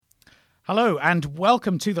Hello and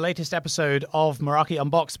welcome to the latest episode of Meraki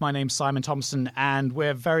Unboxed. My name's Simon Thompson and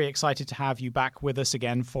we're very excited to have you back with us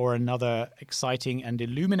again for another exciting and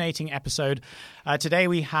illuminating episode. Today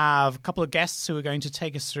we have a couple of guests who are going to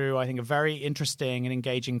take us through, I think, a very interesting and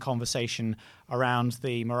engaging conversation around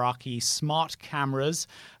the Meraki smart cameras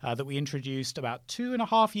that we introduced about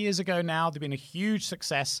 2.5 years ago now. They've been a huge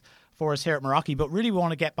success for us here at Meraki, but really we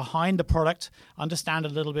want to get behind the product, understand a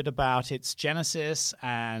little bit about its genesis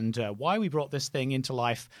and why we brought this thing into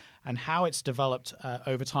life and how it's developed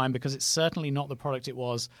over time, because it's certainly not the product it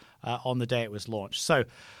was on the day it was launched. So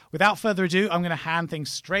without further ado, I'm going to hand things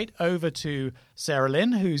straight over to Sarah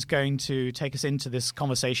Lynn, who's going to take us into this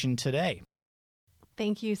conversation today.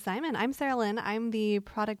 Thank you, Simon. I'm Sarah Lynn. I'm the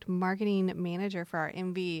product marketing manager for our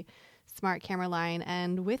MV smart camera line,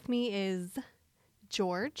 and with me is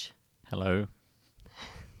George. Hello.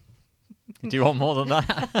 Do you want more than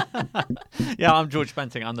that? Yeah, I'm George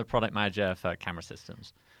Benting. I'm the product manager for camera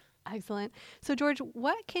systems. Excellent. So, George,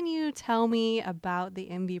 what can you tell me about the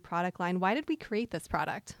MV product line? Why did we create this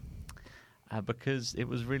product? Because it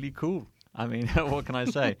was really cool. I mean, what can I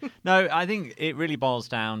say? No, I think it really boils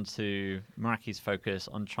down to Meraki's focus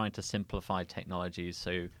on trying to simplify technology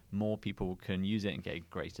so more people can use it and get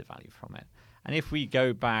greater value from it. And if we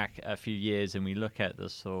go back a few years and we look at the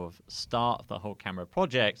sort of start of the whole camera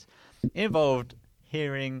project, it involved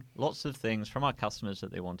hearing lots of things from our customers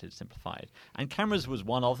that they wanted simplified. And cameras was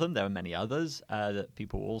one of them. There were many others that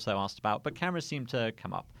people also asked about, but cameras seemed to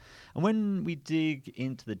come up. And when we dig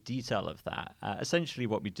into the detail of that, essentially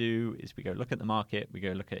what we do is we go look at the market, we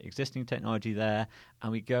go look at existing technology there,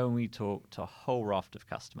 and we go and we talk to a whole raft of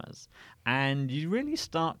customers. And you really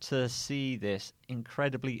start to see this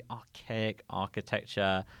incredibly archaic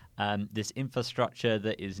architecture, this infrastructure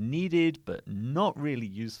that is needed but not really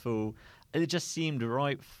useful. It just seemed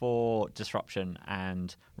ripe for disruption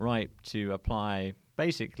and ripe to apply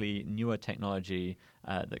basically newer technology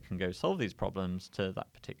that can go solve these problems to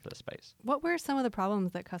that particular space. What were some of the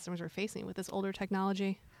problems that customers were facing with this older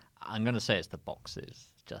technology? I'm going to say it's the boxes.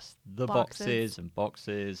 Just the boxes and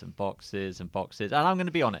boxes and boxes and boxes. And I'm going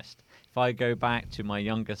to be honest. If I go back to my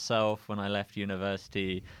younger self when I left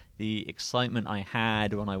university, the excitement I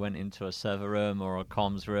had when I went into a server room or a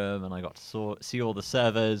comms room and I got to see all the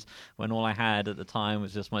servers when all I had at the time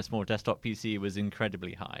was just my small desktop PC was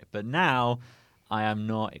incredibly high. But now I am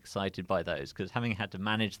not excited by those because having had to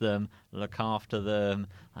manage them, look after them,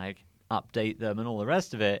 update them and all the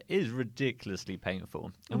rest of it is ridiculously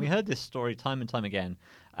painful. And we heard this story time and time again.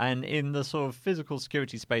 And in the sort of physical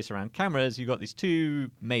security space around cameras, you've got these two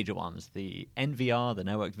major ones, the NVR, the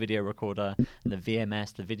network video recorder, and the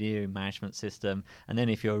VMS, the video management system. And then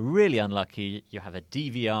if you're really unlucky, you have a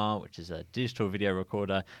DVR, which is a digital video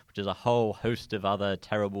recorder, which is a whole host of other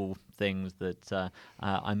terrible things that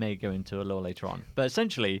I may go into a little later on. But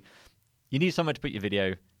essentially, you need somewhere to put your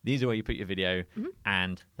video. These are where you put your video,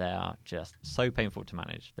 and they are just so painful to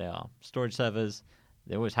manage. They are storage servers.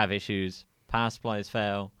 They always have issues. Power supplies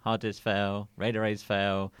fail, hard disks fail, RAID arrays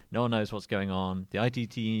fail, no one knows what's going on. The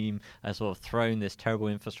IT team has sort of thrown this terrible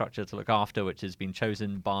infrastructure to look after, which has been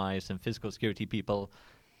chosen by some physical security people.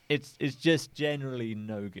 It's just generally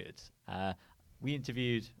no good. We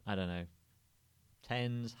interviewed, I don't know,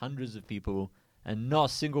 tens, hundreds of people, and not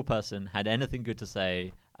a single person had anything good to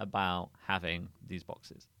say about having these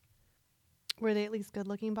boxes. Were they at least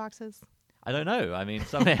good-looking boxes? I don't know. I mean,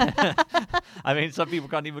 some people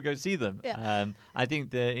can't even go see them. Yeah. I think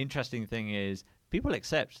the interesting thing is people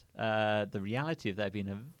accept the reality of there being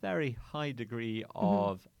a very high degree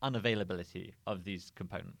of unavailability of these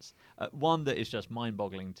components. One that is just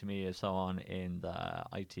mind-boggling to me as someone in the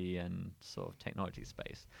IT and sort of technology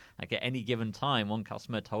space. Like at any given time, one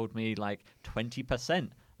customer told me like 20%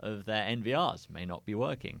 of their NVRs may not be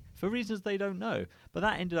working for reasons they don't know. But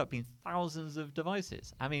that ended up being thousands of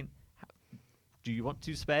devices. I mean, do you want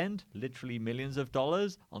to spend literally millions of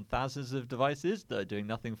dollars on thousands of devices that are doing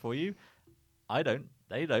nothing for you? I don't.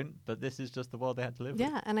 They don't. But this is just the world they had to live with.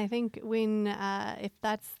 Yeah, and I think when if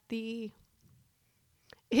that's the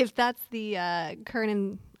current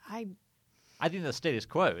and I think the status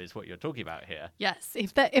quo is what you're talking about here. Yes,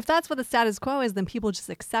 if that's what the status quo is, then people just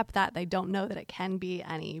accept that. They don't know that it can be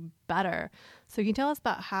any better. So can you tell us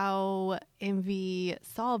about how MV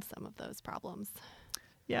solves some of those problems?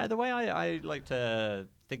 Yeah, the way I like to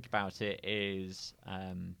think about it is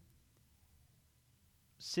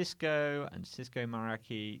Cisco and Cisco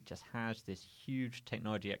Meraki just has this huge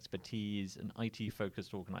technology expertise and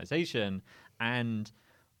IT-focused organization, and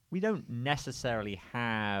we don't necessarily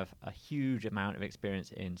have a huge amount of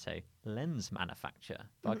experience in, say, lens manufacture.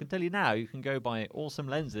 But I can tell you now, you can go buy awesome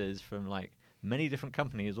lenses from like many different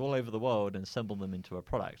companies all over the world and assemble them into a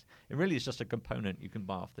product. It really is just a component you can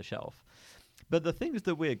buy off the shelf. But the things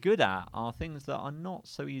that we're good at are things that are not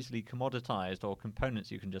so easily commoditized or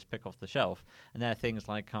components you can just pick off the shelf. And they're things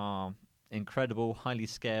like our incredible, highly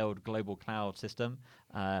scaled global cloud system,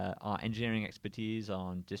 our engineering expertise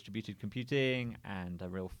on distributed computing, and a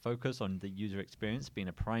real focus on the user experience being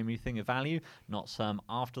a primary thing of value, not some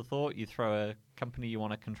afterthought. You throw a company you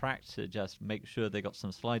want to contract to just make sure they got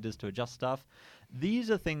some sliders to adjust stuff. These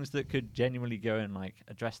are things that could genuinely go and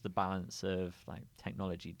address the balance of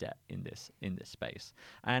technology debt in this space.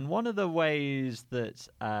 And one of the ways that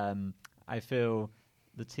I feel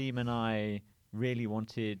the team and I really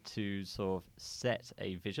wanted to sort of set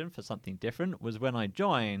a vision for something different was when I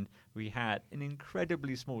joined, we had an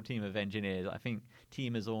incredibly small team of engineers. I think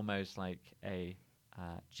team is almost like a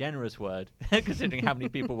generous word considering how many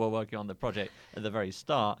people were working on the project at the very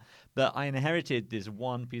start. But I inherited this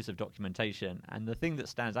one piece of documentation, and the thing that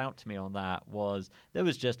stands out to me on that was there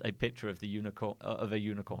was just a picture of a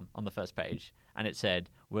unicorn on the first page, and it said,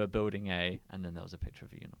 "We're building a," and then there was a picture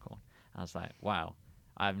of a unicorn. I was like, wow.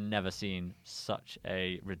 I've never seen such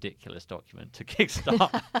a ridiculous document to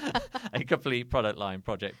kickstart a complete product line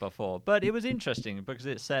project before. But it was interesting because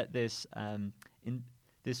it set this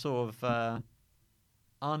this sort of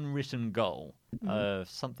unwritten goal of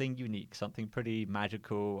something unique, something pretty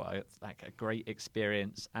magical, like a great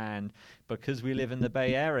experience. And because we live in the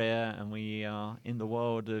Bay Area and we are in the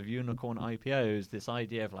world of unicorn IPOs, this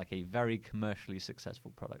idea of a very commercially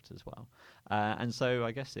successful product as well. And so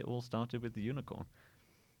I guess it all started with the unicorn.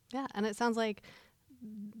 Yeah, and it sounds like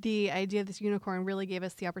the idea of this unicorn really gave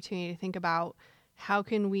us the opportunity to think about how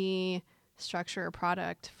can we structure a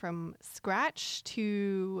product from scratch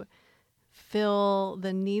to fill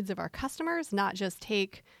the needs of our customers, not just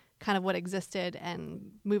take kind of what existed and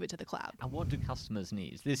move it to the cloud. And what do customers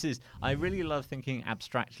need? I really love thinking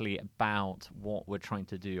abstractly about what we're trying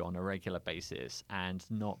to do on a regular basis and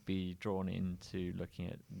not be drawn into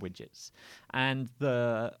looking at widgets. And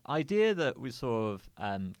the idea that we sort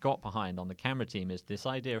of got behind on the camera team is this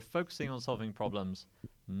idea of focusing on solving problems,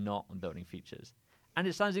 not on building features. And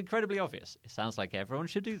it sounds incredibly obvious. It sounds like everyone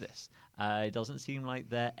should do this. It doesn't seem like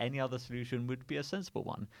any other solution would be a sensible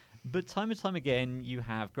one. But time and time again, you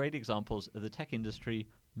have great examples of the tech industry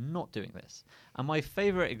not doing this. And my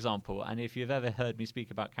favorite example, and if you've ever heard me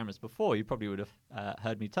speak about cameras before, you probably would have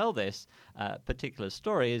heard me tell this particular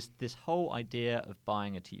story, is this whole idea of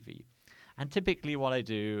buying a TV. And typically what I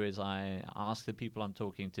do is I ask the people I'm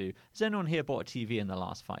talking to, has anyone here bought a TV in the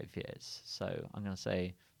last 5 years? So I'm going to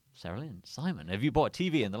say, Sarah Lynn, Simon, have you bought a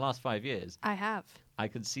TV in the last 5 years? I have. I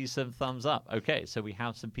can see some thumbs up. Okay, so we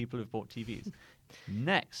have some people who've bought TVs.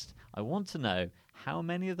 Next, I want to know how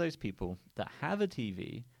many of those people that have a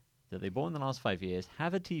TV that they bought in the last 5 years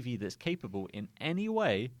have a TV that's capable in any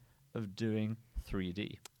way of doing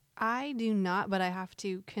 3D. I do not, but I have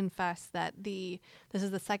to confess that this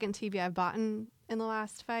is the second TV I've bought in the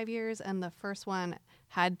last 5 years, and the first one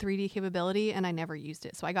had 3D capability, and I never used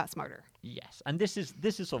it, so I got smarter. Yes, and this is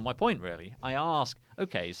sort of my point, really. I ask,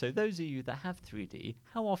 okay, so those of you that have 3D,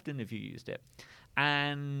 how often have you used it?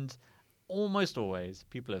 And almost always,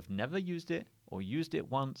 people have never used it, or used it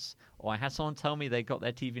once, or I had someone tell me they got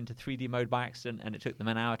their TV into 3D mode by accident and it took them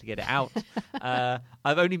an hour to get it out.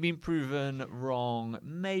 I've only been proven wrong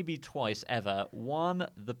maybe twice ever. One,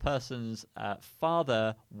 the person's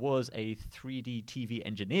father was a 3D TV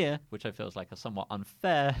engineer, which I feel is like a somewhat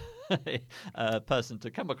unfair person to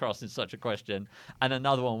come across in such a question. And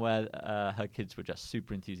another one where her kids were just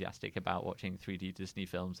super enthusiastic about watching 3D Disney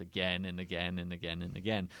films again and again and again and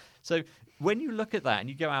again. So when you look at that and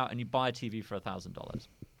you go out and you buy a TV for $1,000,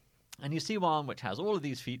 and you see one which has all of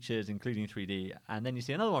these features, including 3D, and then you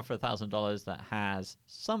see another one for $1,000 that has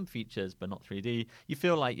some features but not 3D, you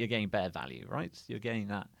feel like you're getting better value, right? You're getting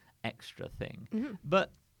that extra thing. Mm-hmm.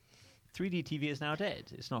 But 3D TV is now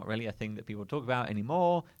dead. It's not really a thing that people talk about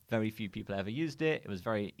anymore. Very few people ever used it. It was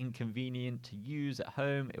very inconvenient to use at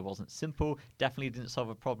home. It wasn't simple. Definitely didn't solve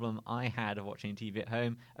a problem I had of watching TV at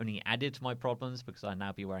home. Only added to my problems because I'd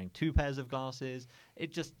now be wearing 2 pairs of glasses.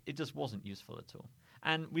 It just wasn't useful at all.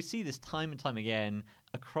 And we see this time and time again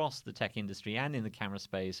across the tech industry and in the camera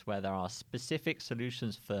space where there are specific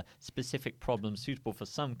solutions for specific problems suitable for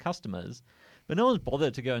some customers, but no one's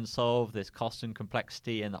bothered to go and solve this cost and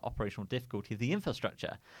complexity and the operational difficulty of the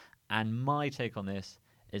infrastructure. And my take on this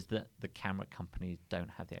is that the camera companies don't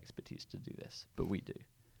have the expertise to do this, but we do.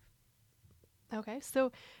 Okay,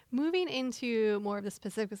 so moving into more of the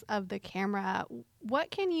specifics of the camera,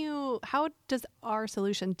 how does our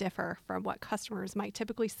solution differ from what customers might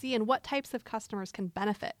typically see, and what types of customers can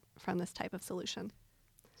benefit from this type of solution?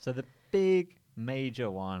 So big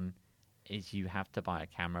major one is you have to buy a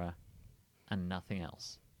camera and nothing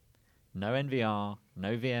else. No NVR,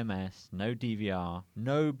 no VMS, no DVR,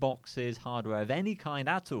 no boxes, hardware of any kind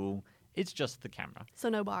at all. It's just the camera. So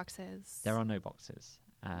no boxes. There are no boxes.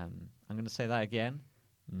 I'm going to say that again.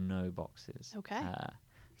 No boxes. Okay.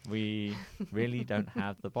 We really don't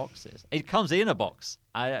have the boxes. It comes in a box.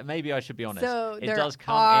 Maybe I should be honest. So it does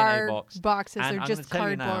come in a box. Boxes And are I'm just gonna tell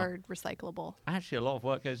you now, cardboard recyclable. actually, a lot of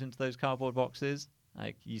work goes into those cardboard boxes.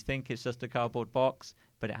 Like, you think it's just a cardboard box,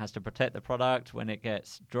 but it has to protect the product when it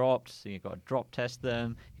gets dropped. So you've got to drop test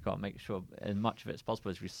them. You've got to make sure as much of it as possible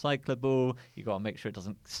is recyclable. You've got to make sure it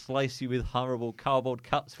doesn't slice you with horrible cardboard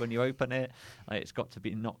cuts when you open it. It's got to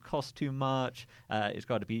be not cost too much. It's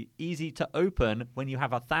got to be easy to open when you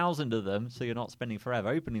have 1,000 of them, so you're not spending forever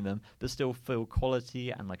opening them, but still feel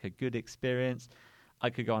quality and like a good experience. I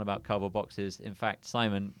could go on about cardboard boxes. In fact,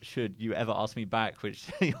 Simon, should you ever ask me back, which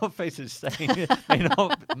your face is saying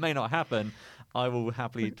may not happen, I will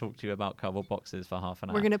happily talk to you about cardboard boxes for half an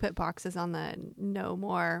hour. We're going to put boxes on the no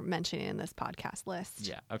more mentioning in this podcast list.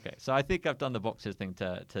 Yeah, okay. So I think I've done the boxes thing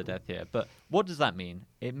to death here. But what does that mean?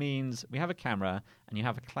 It means we have a camera and you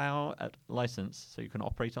have a cloud license, so you can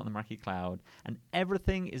operate it on the Meraki cloud, and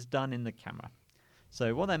everything is done in the camera.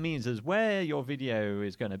 So what that means is where your video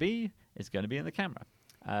is going to be in the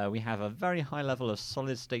camera. We have a very high level of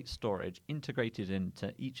solid-state storage integrated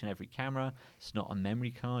into each and every camera. It's not a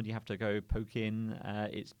memory card you have to go poke in.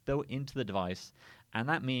 It's built into the device, and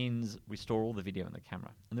that means we store all the video in the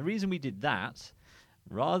camera. And the reason we did that,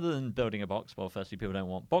 rather than building a box, well, firstly, people don't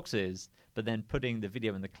want boxes, but then putting the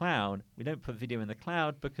video in the cloud, we don't put video in the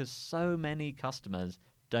cloud because so many customers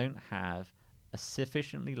don't have a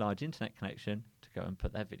sufficiently large internet connection to go and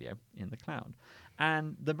put their video in the cloud.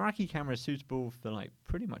 And the Meraki camera is suitable for like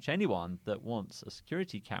pretty much anyone that wants a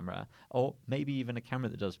security camera, or maybe even a camera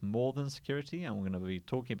that does more than security. And we're going to be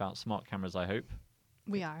talking about smart cameras, I hope.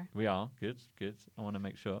 We are. We are. Good. I want to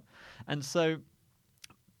make sure. And so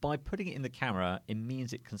by putting it in the camera, it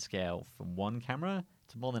means it can scale from one camera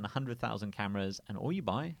to more than 100,000 cameras, and all you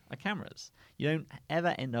buy are cameras. You don't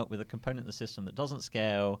ever end up with a component in the system that doesn't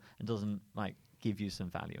scale and doesn't like give you some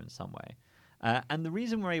value in some way. And the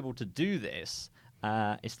reason we're able to do this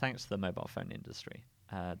is thanks to the mobile phone industry.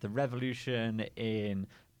 The revolution in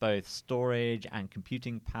both storage and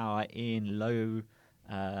computing power in low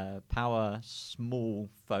power small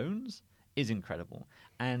phones is incredible.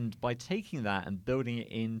 And by taking that and building it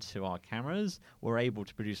into our cameras, we're able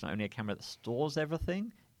to produce not only a camera that stores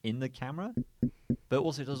everything in the camera, but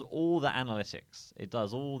also does all the analytics. It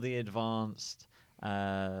does all the advanced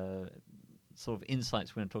sort of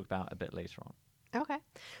insights we're going to talk about a bit later on. Okay.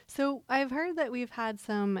 So I've heard that we've had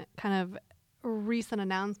some kind of recent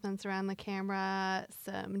announcements around the camera,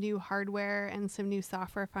 some new hardware and some new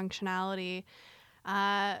software functionality.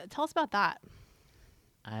 Tell us about that.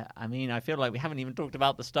 I mean, I feel like we haven't even talked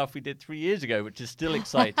about the stuff we did 3 years ago, which is still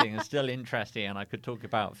exciting and still interesting, and I could talk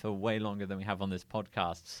about for way longer than we have on this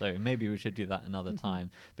podcast. So maybe we should do that another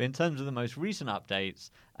time. But in terms of the most recent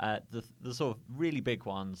updates, the sort of really big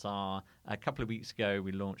ones are a couple of weeks ago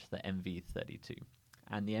we launched the MV32.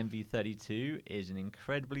 And the MV32 is an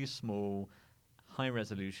incredibly small,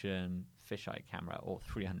 high-resolution fisheye camera or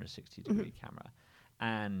 360-degree camera.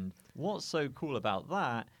 And what's so cool about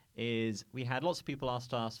that is we had lots of people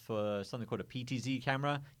asked us for something called a PTZ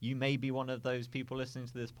camera. You may be one of those people listening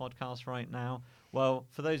to this podcast right now. Well,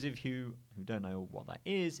 for those of you who don't know what that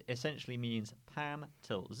is, essentially means pan,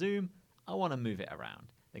 tilt, zoom. I want to move it around.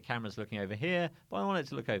 The camera's looking over here, but I want it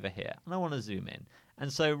to look over here, and I want to zoom in.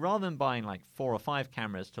 And so rather than buying like 4 or 5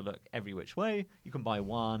 cameras to look every which way, you can buy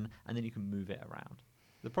one, and then you can move it around.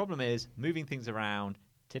 The problem is moving things around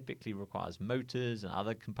typically requires motors and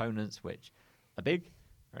other components which are big,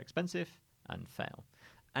 very expensive, and fail.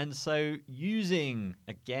 And so using,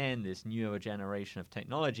 again, this newer generation of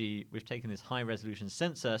technology, we've taken this high-resolution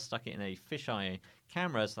sensor, stuck it in a fisheye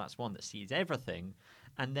camera, so that's one that sees everything,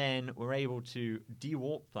 and then we're able to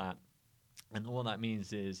de-warp that. And all that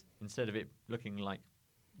means is, instead of it looking like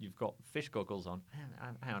you've got fish goggles on...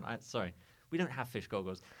 Hang on, sorry. We don't have fish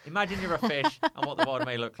goggles. Imagine you're a fish and what the world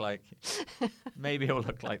may look like. Maybe it'll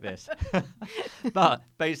look like this. But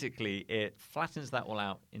basically, it flattens that all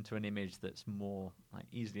out into an image that's more like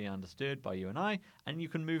easily understood by you and I, and you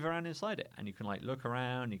can move around inside it. And you can like look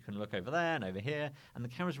around, you can look over there and over here, and the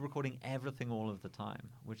camera's recording everything all of the time,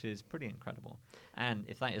 which is pretty incredible. And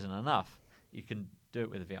if that isn't enough, you can do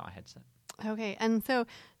it with a VR headset. Okay, and so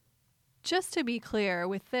just to be clear,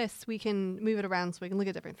 with this, we can move it around so we can look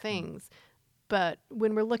at different things. but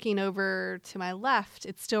when we're looking over to my left,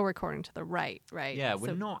 it's still recording to the right, right? Yeah,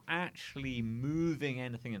 we're not actually moving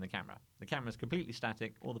anything in the camera. The camera is completely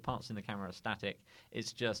static. All the parts in the camera are static.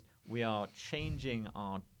 It's just we are changing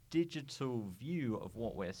our digital view of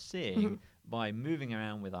what we're seeing by moving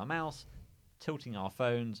around with our mouse, tilting our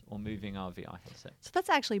phones, or moving our VR headset. So that's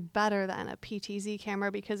actually better than a PTZ camera,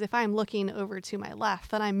 because if I'm looking over to my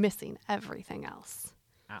left, then I'm missing everything else.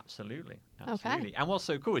 Absolutely. Okay. And what's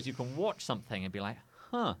so cool is you can watch something and be like,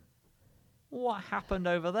 what happened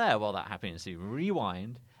over there? Well, that happens. So you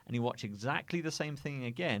rewind and you watch exactly the same thing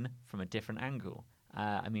again from a different angle.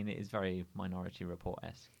 It is very Minority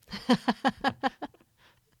Report-esque.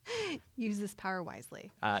 Use this power wisely.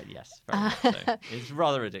 Yes, very much so. It's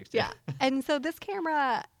rather addictive. Yeah. And so this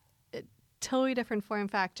camera, totally different form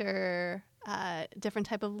factor, different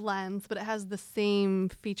type of lens, but it has the same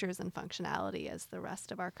features and functionality as the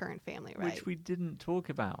rest of our current family, right? Which we didn't talk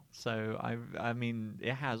about. So,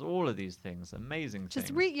 it has all of these things, amazing things.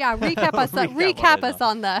 Just recap us recap us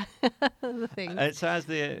on the the things. It has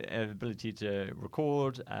the ability to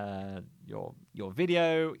record your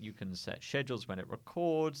video. You can set schedules when it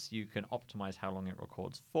records. You can optimize how long it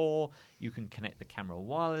records for. You can connect the camera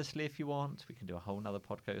wirelessly if you want. We can do a whole nother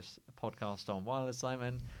podcast on wireless,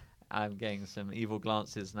 Simon. I'm getting some evil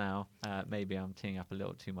glances now. Maybe I'm teeing up a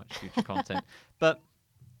little too much future content. But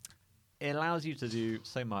it allows you to do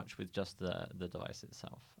so much with just the device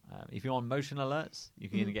itself. If you're on motion alerts, you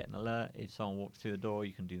can get an alert. If someone walks through the door,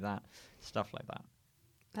 you can do that. Stuff like that.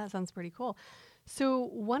 That sounds pretty cool. So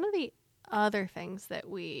one of the other things that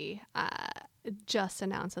we just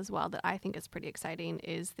announced as well that I think is pretty exciting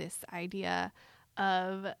is this idea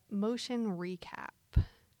of motion recap.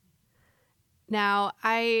 Now,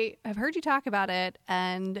 I have heard you talk about it,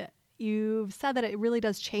 and you've said that it really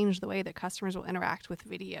does change the way that customers will interact with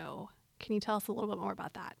video. Can you tell us a little bit more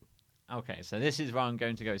about that? Okay, so this is where I'm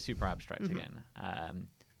going to go super abstract again.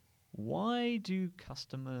 Why do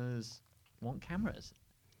customers want cameras?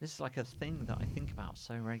 This is like a thing that I think about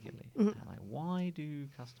so regularly. Why do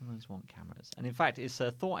customers want cameras? And in fact, it's a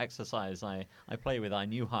thought exercise I play with our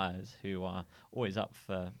new hires who are always up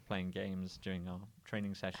for playing games during our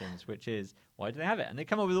training sessions, which is, why do they have it? And they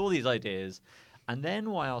come up with all these ideas. And then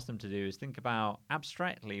what I ask them to do is think about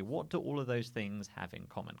abstractly, what do all of those things have in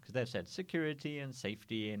common? Because they've said security and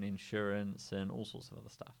safety and insurance and all sorts of other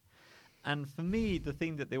stuff. And for me, the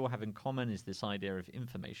thing that they all have in common is this idea of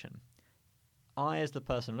information. I, as the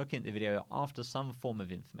person looking at the video, after some form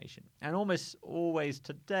of information. And almost always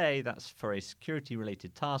today, that's for a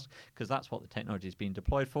security-related task, because that's what the technology is being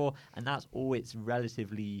deployed for, and that's all it's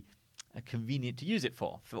relatively convenient to use it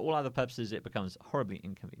for. For all other purposes, it becomes horribly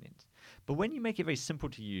inconvenient. But when you make it very simple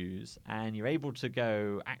to use, and you're able to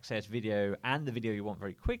go access video and the video you want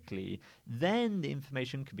very quickly, then the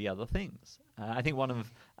information can be other things. I think one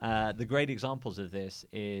of the great examples of this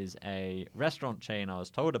is a restaurant chain I was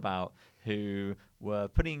told about who were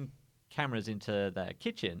putting cameras into their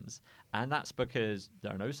kitchens, and that's because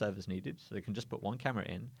there are no servers needed, so they can just put one camera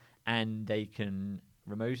in, and they can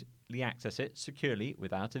remotely access it securely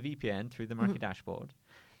without a VPN through the Meraki dashboard.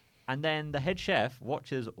 And then the head chef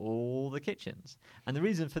watches all the kitchens. And the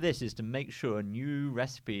reason for this is to make sure new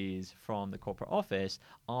recipes from the corporate office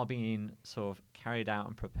are being sort of carried out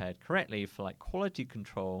and prepared correctly for like quality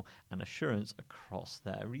control and assurance across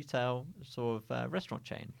their retail sort of restaurant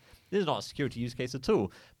chain. This is not a security use case at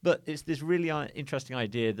all, but it's this really interesting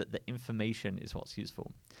idea that the information is what's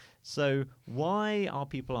useful. So why are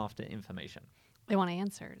people after information? They want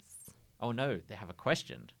answers. Oh, no, they have a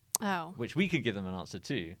question. Oh. Which we could give them an answer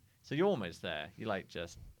to. So you're almost there. You I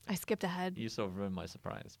skipped ahead. You sort of ruined my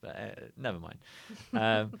surprise, but never mind.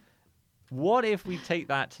 What if we take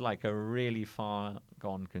that to like a really far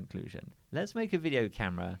gone conclusion? Let's make a video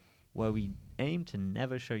camera where we aim to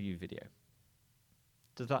never show you video.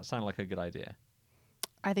 Does that sound like a good idea?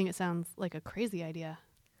 I think it sounds like a crazy idea.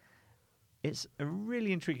 It's a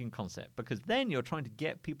really intriguing concept because then you're trying to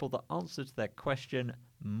get people the answer to their question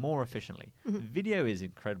more efficiently. Video is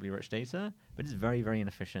incredibly rich data, but it's very, very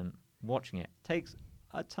inefficient. Watching it takes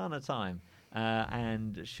a ton of time.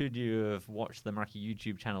 And should you have watched the Meraki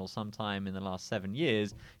YouTube channel sometime in the last 7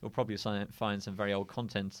 years, you'll probably find some very old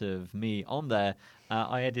content of me on there.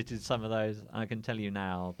 I edited some of those, and I can tell you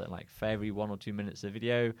now that like for every 1 or 2 minutes of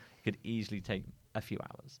video, it could easily take a few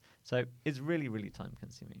hours. So it's really, really time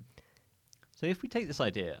consuming. So if we take this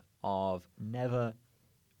idea of never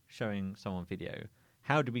showing someone video,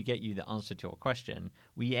 how do we get you the answer to your question?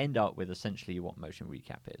 We end up with essentially what motion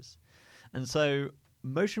recap is. And so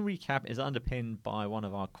Motion Recap is underpinned by one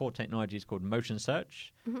of our core technologies called Motion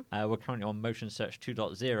Search. We're currently on Motion Search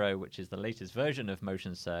 2.0, which is the latest version of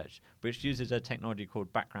Motion Search, which uses a technology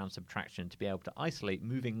called background subtraction to be able to isolate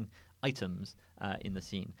moving items in the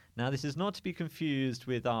scene. Now, this is not to be confused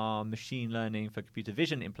with our machine learning for computer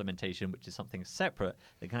vision implementation, which is something separate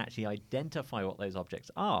that can actually identify what those objects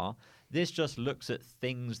are. This just looks at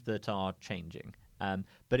things that are changing,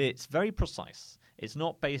 but it's very precise. It's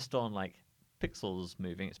not based on like pixels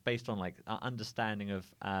moving. It's based on like our understanding of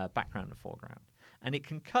background and foreground. And it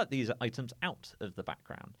can cut these items out of the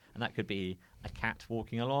background. And that could be a cat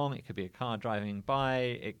walking along. It could be a car driving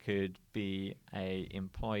by. It could be a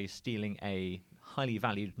employee stealing a highly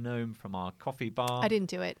valued gnome from our coffee bar. I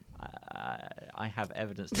didn't do it. I have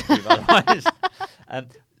evidence to prove otherwise.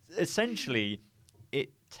 Essentially,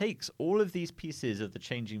 it takes all of these pieces of the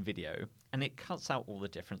changing video and it cuts out all the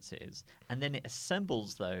differences, and then it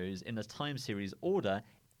assembles those in a time series order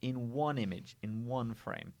in one image, in one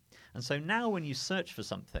frame. And so now when you search for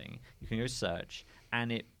something, you can go search,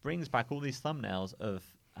 and it brings back all these thumbnails of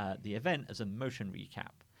the event as a motion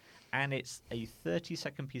recap. And it's a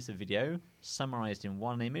 30-second piece of video summarized in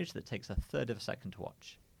one image that takes a third of a second to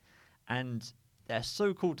watch. And they're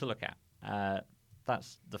so cool to look at.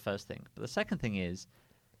 That's the first thing. But the second thing is,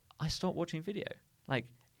 I stopped watching video. Like,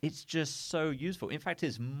 it's just so useful. In fact,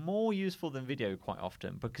 it's more useful than video quite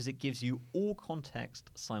often because it gives you all context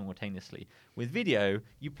simultaneously. With video,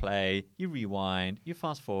 you play, you rewind, you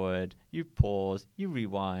fast forward, you pause, you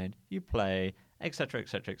rewind, you play, etc.,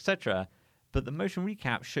 etc., etc. But the motion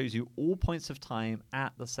recap shows you all points of time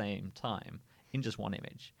at the same time in just one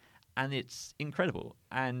image. And it's incredible.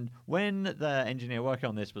 And when the engineer working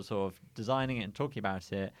on this was sort of designing it and talking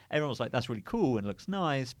about it, everyone was like, that's really cool and looks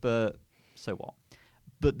nice, but so what?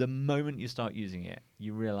 But the moment you start using it,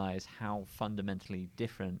 you realize how fundamentally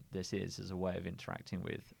different this is as a way of interacting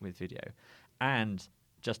with video. And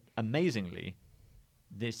just amazingly,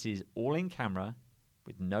 this is all in camera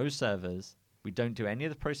with no servers. We don't do any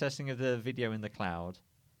of the processing of the video in the cloud.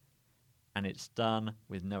 And it's done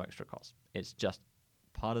with no extra cost. It's just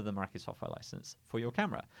part of the Meraki software license for your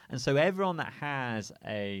camera. And so everyone that has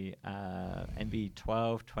a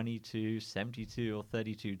NV12, 22, 72, or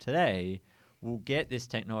 32 today will get this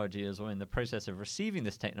technology as well in the process of receiving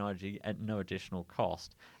this technology at no additional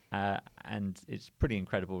cost. And it's pretty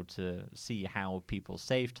incredible to see how people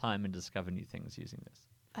save time and discover new things using this.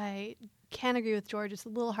 I can agree with George. It's a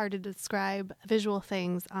little hard to describe visual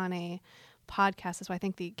things on a podcast. That's why I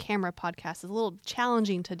think the camera podcast is a little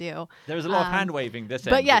challenging to do. There was a lot of hand waving this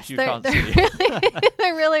end, but yes, which you can't see.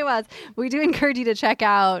 There really was. We do encourage you to check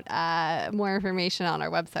out more information on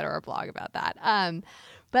our website or our blog about that.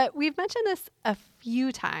 But we've mentioned this a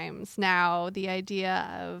few times now, the idea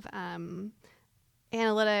of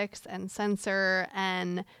analytics and sensor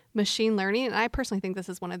and machine learning. And I personally think this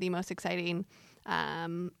is one of the most exciting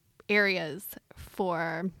areas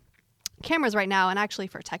for cameras right now and actually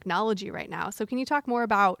for technology right now. So can you talk more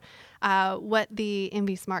about what the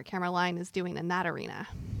NV Smart Camera line is doing in that arena?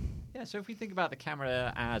 Yeah, so if we think about the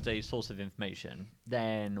camera as a source of information,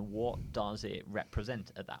 then what does it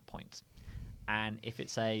represent at that point? And if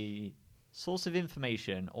it's a source of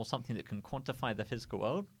information or something that can quantify the physical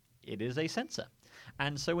world, it is a sensor.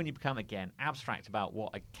 And so when you become, again, abstract about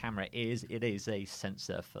what a camera is, it is a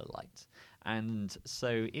sensor for light. And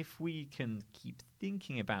so if we can keep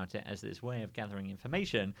thinking about it as this way of gathering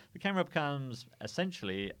information, the camera becomes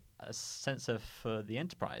essentially a sensor for the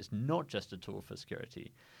enterprise, not just a tool for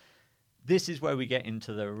security. This is where we get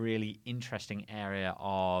into the really interesting area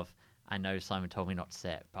of, I know Simon told me not to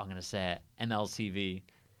say it, but I'm going to say it, MLCV.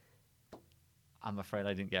 I'm afraid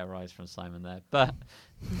I didn't get a rise from Simon there. But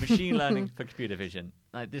machine learning for computer vision.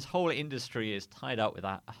 Like, this whole industry is tied up with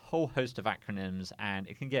a whole host of acronyms, and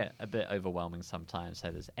it can get a bit overwhelming sometimes.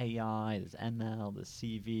 So there's AI, there's ML, there's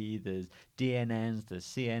CV, there's DNNs, there's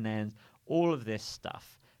CNNs, all of this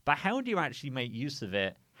stuff. But how do you actually make use of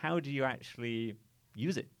it? How do you actually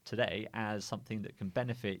use it today as something that can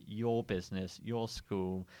benefit your business, your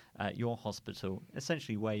school, your hospital,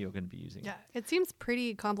 essentially where you're going to be using it? Yeah, it seems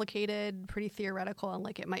pretty complicated, pretty theoretical, and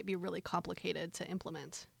like it might be really complicated to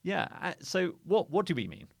implement. Yeah, so what do we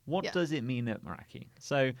mean? What does it mean at Meraki?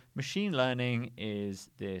 So machine learning is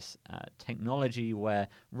this technology where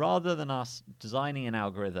rather than us designing an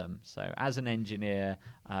algorithm, so as an engineer,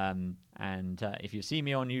 and if you see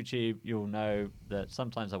me on YouTube, you'll know that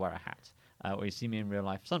sometimes I wear a hat. Or you see me in real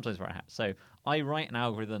life, sometimes wear a hat. So I write an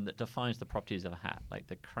algorithm that defines the properties of a hat, like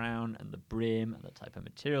the crown and the brim and the type of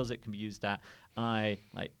materials it can be used at. And I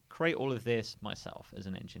create all of this myself as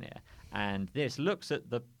an engineer. And this looks at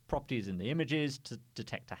the properties in the images to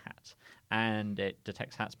detect a hat. and it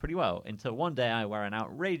detects hats pretty well. Until one day I wear an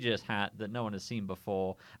outrageous hat that no one has seen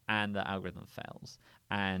before, and the algorithm fails,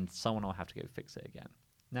 and someone will have to go fix it again.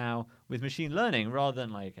 Now, with machine learning, rather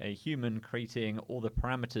than like a human creating all the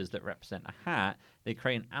parameters that represent a hat, they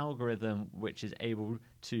create an algorithm which is able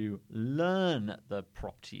to learn the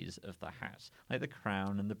properties of the hat, like the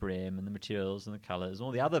crown and the brim and the materials and the colors,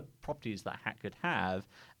 all the other properties that a hat could have,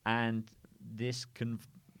 and this can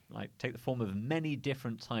take the form of many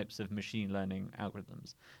different types of machine learning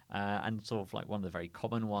algorithms. And sort of like one of the very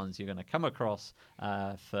common ones you're going to come across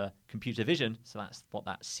for computer vision, so that's what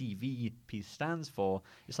that CV piece stands for,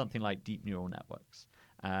 is something like deep neural networks.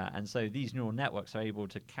 And so these neural networks are able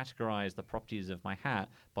to categorize the properties of my hat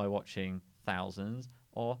by watching thousands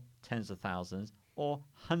or tens of thousands or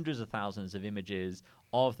hundreds of thousands of images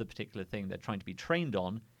of the particular thing they're trying to be trained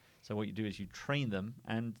on. So what you do is you train them,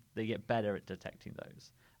 and they get better at detecting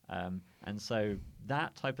those. And so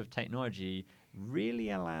that type of technology really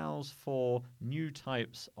allows for new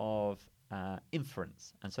types of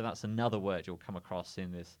inference. And so that's another word you'll come across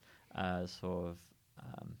in this sort of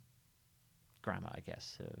grammar, I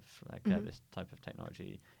guess, of this type of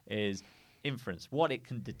technology, is inference, what it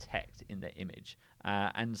can detect in the image.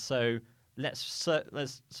 And so let's sort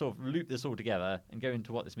of loop this all together and go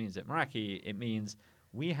into what this means at Meraki. It means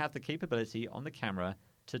we have the capability on the camera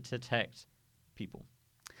to detect people.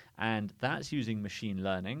 And that's using machine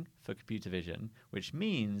learning for computer vision, which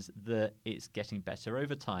means that it's getting better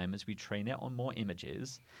over time as we train it on more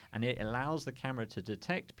images. And it allows the camera to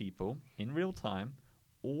detect people in real time,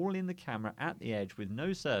 all in the camera at the edge with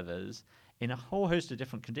no servers, in a whole host of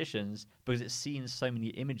different conditions, because it's seen so many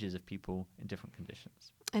images of people in different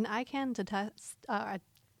conditions. And I can detest...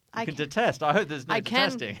 I can detest. I hope there's no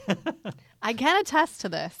detesting. I can attest to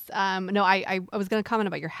this. No, I was going to comment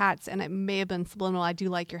about your hats, and it may have been subliminal. I do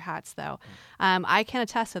like your hats, though. I can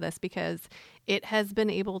attest to this because it has been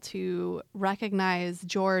able to recognize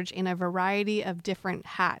George in a variety of different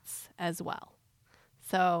hats as well.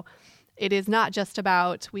 So it is not just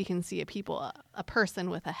about we can see a person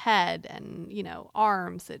with a head and,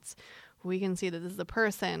 arms. It's we can see that this is a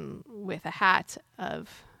person with a hat of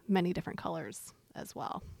many different colors as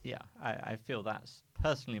well. Yeah, I feel that's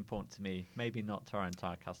personally important to me, maybe not to our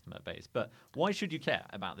entire customer base. But why should you care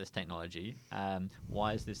about this technology?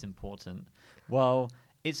 Why is this important? Well,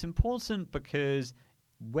 it's important because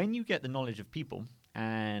when you get the knowledge of people,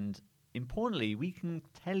 and importantly, we can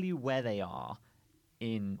tell you where they are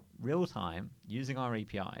in real time using our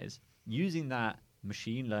APIs, using that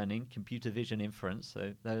machine learning, computer vision inference,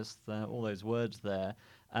 so there's all those words there,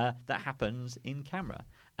 that happens in camera.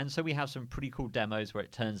 And so we have some pretty cool demos where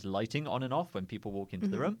it turns lighting on and off when people walk into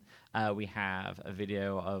the room. We have a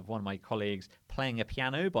video of one of my colleagues playing a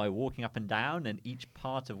piano by walking up and down, and each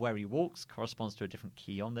part of where he walks corresponds to a different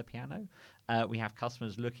key on the piano. We have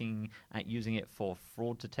customers looking at using it for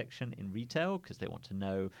fraud detection in retail because they want to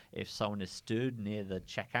know if someone is stood near the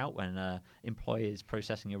checkout when an employee is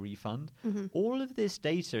processing a refund. All of this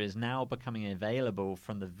data is now becoming available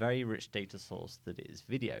from the very rich data source that is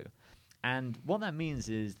video. And what that means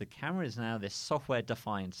is the camera is now this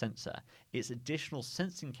software-defined sensor. Its additional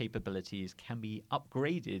sensing capabilities can be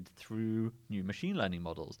upgraded through new machine learning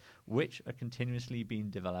models, which are continuously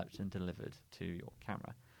being developed and delivered to your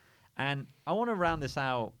camera. And I want to round this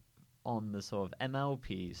out on the sort of ML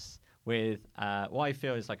piece with what I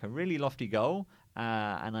feel is like a really lofty goal,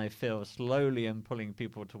 and I feel slowly I'm pulling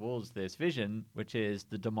people towards this vision, which is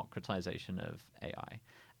the democratization of AI.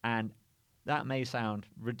 And that may sound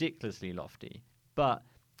ridiculously lofty, but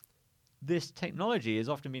this technology has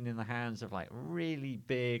often been in the hands of like really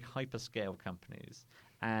big hyperscale companies.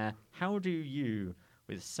 How do you,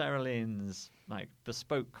 with Sarah Lynn's like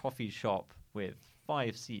bespoke coffee shop with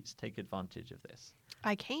 5 seats, take advantage of this?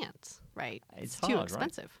 I can't, right? It's too hard,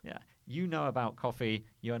 expensive. Right? Yeah. You know about coffee.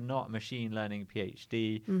 You're not a machine learning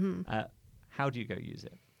PhD. How do you go use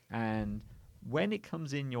it? And when it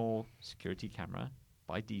comes in your security camera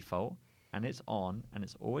by default, and it's on, and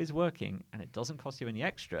it's always working, and it doesn't cost you any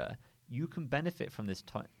extra, you can benefit from this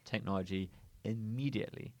technology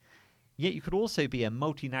immediately. Yet you could also be a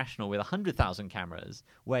multinational with 100,000 cameras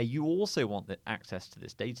where you also want the access to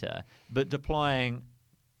this data, but deploying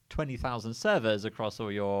 20,000 servers across all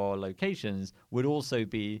your locations would also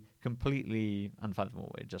be completely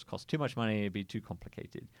unfathomable. It just costs too much money, it'd be too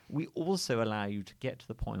complicated. We also allow you to get to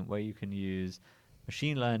the point where you can use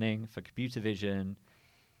machine learning for computer vision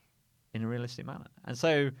in a realistic manner. And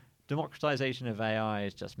so democratization of AI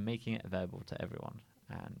is just making it available to everyone.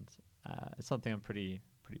 And it's something I'm pretty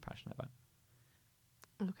passionate about.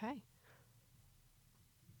 Okay.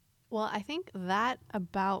 Well, I think that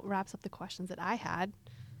about wraps up the questions that I had.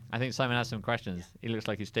 I think Simon has some questions. He looks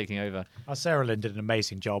like he's taking over. Sarah Lynn did an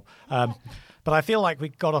amazing job. But I feel like we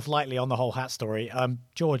got off lightly on the whole hat story.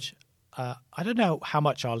 George, I don't know how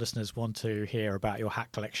much our listeners want to hear about your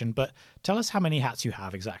hat collection, but tell us how many hats you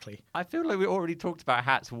have exactly. I feel like we already talked about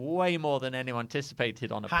hats way more than anyone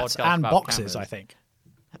anticipated on a hats podcast and about boxes, cameras. I think.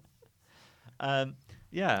 I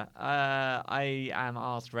am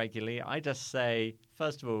asked regularly. I just say,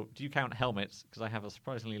 first of all, do you count helmets? Because I have a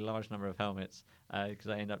surprisingly large number of helmets because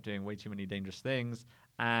I end up doing way too many dangerous things.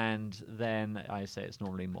 And then I say it's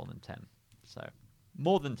normally more than 10. So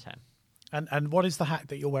more than 10. And what is the hat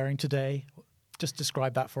that you're wearing today? Just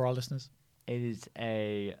describe that for our listeners. It is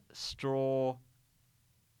a straw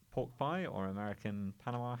pork pie or American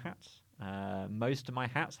Panama hat. Most of my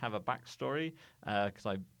hats have a backstory because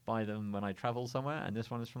I buy them when I travel somewhere, and this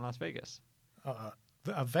one is from Las Vegas.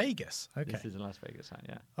 Vegas? Okay. This is a Las Vegas hat,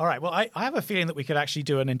 yeah. All right. Well, I have a feeling that we could actually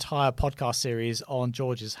do an entire podcast series on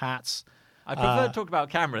George's hats. I prefer to talk about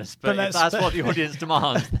cameras, but if that's what the audience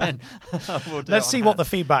demands, then we'll do Let's it see on what the hats.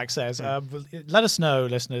 feedback says. Let us know,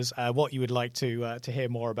 listeners, what you would like to hear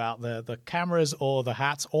more about, the cameras or the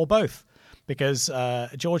hats or both. Because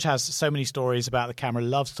George has so many stories about the camera,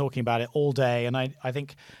 loves talking about it all day. And I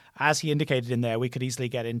think, as he indicated in there, we could easily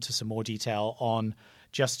get into some more detail on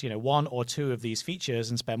just one or two of these features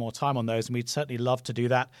and spend more time on those. And we'd certainly love to do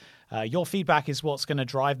that. Your feedback is what's going to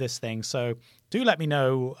drive this thing. So do let me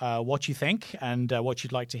know what you think and what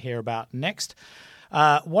you'd like to hear about next.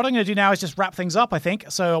 What I'm going to do now is just wrap things up, I think.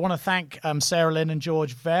 So I want to thank Sarah Lynn and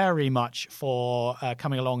George very much for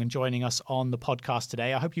coming along and joining us on the podcast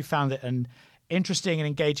today. I hope you found it an interesting and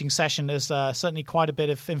engaging session. There's certainly quite a bit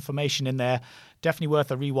of information in there. Definitely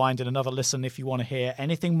worth a rewind and another listen if you want to hear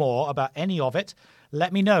anything more about any of it.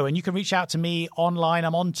 Let me know. And you can reach out to me online.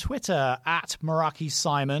 I'm on Twitter at Meraki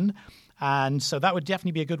Simon. And so that would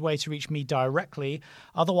definitely be a good way to reach me directly.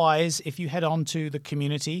 Otherwise, if you head on to the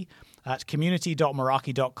community at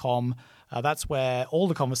community.meraki.com, that's where all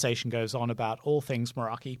the conversation goes on about all things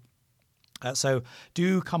Meraki. So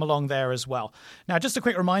do come along there as well. Now, just a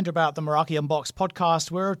quick reminder about the Meraki Unboxed podcast.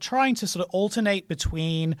 We're trying to sort of alternate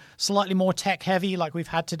between slightly more tech heavy like we've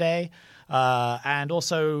had today and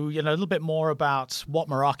also a little bit more about what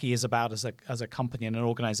Meraki is about as a company and an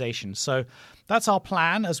organization. So that's our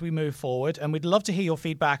plan as we move forward. And we'd love to hear your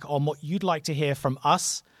feedback on what you'd like to hear from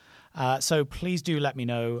us. So please do let me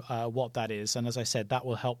know what that is. And as I said, that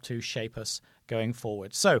will help to shape us going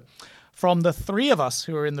forward. So from the three of us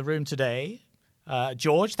who are in the room today,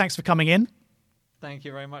 George, thanks for coming in. Thank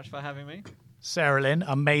you very much for having me. Sarah Lynn,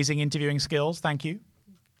 amazing interviewing skills. Thank you.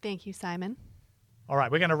 Thank you, Simon. All right,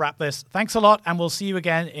 we're going to wrap this. Thanks a lot, and we'll see you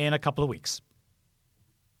again in a couple of weeks.